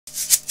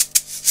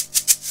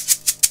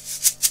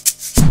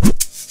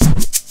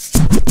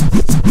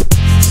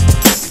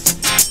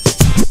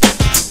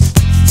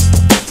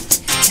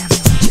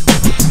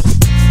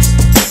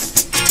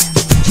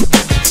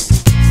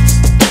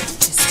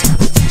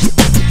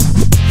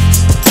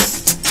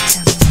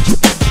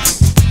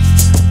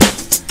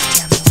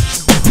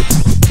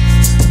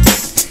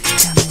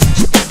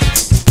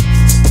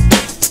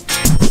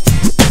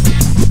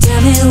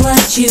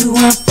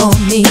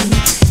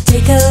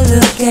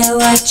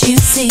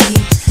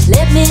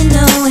Let me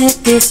know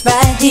if this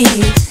right here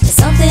is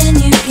something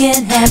you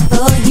can have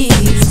for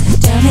years.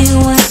 Tell me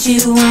what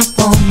you want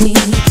from me.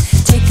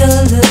 Take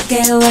a look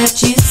at what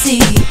you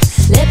see.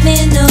 Let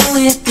me know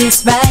if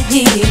this right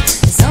here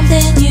is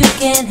something you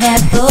can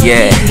have for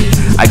years.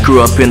 I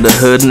grew up in the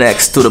hood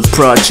next to the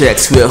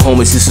projects where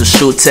homies used to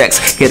shoot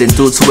text. Getting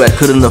dudes wet,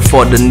 couldn't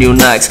afford the new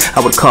Nikes.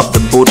 I would cop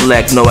the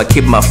bootleg, no I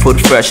keep my foot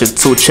fresh with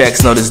 2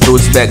 checks. Now this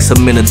dude's vex,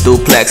 I'm in a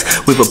duplex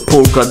with a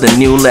pool, got the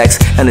new legs.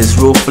 And it's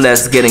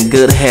roofless, getting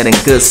good head and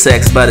good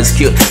sex by this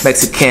cute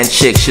Mexican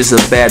chick. She's a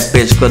bad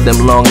bitch, got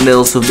them long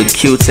nails with the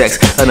cutex.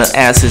 And her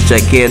ass is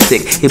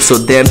gigantic, hips so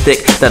damn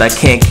thick that I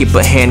can't keep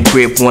a hand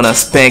grip when I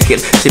spank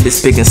it. She be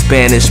speaking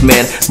Spanish,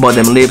 man, but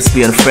them lips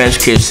be in French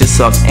kiss. She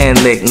suck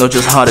and lick, know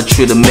just how to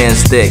treat a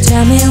man's dick.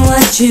 Tell me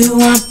what you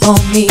want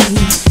from me.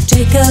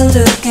 Take a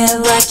look at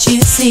what you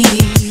see.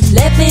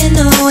 Let me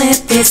know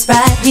if this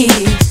right here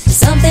is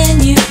something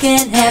you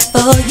can have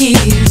for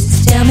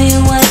years. Tell me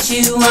what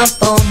you want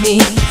from me.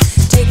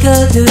 Take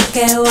a look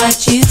at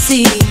what you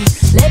see.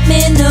 Let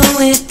me know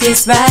if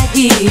this right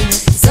here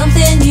is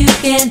something you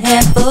can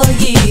have for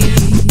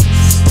years.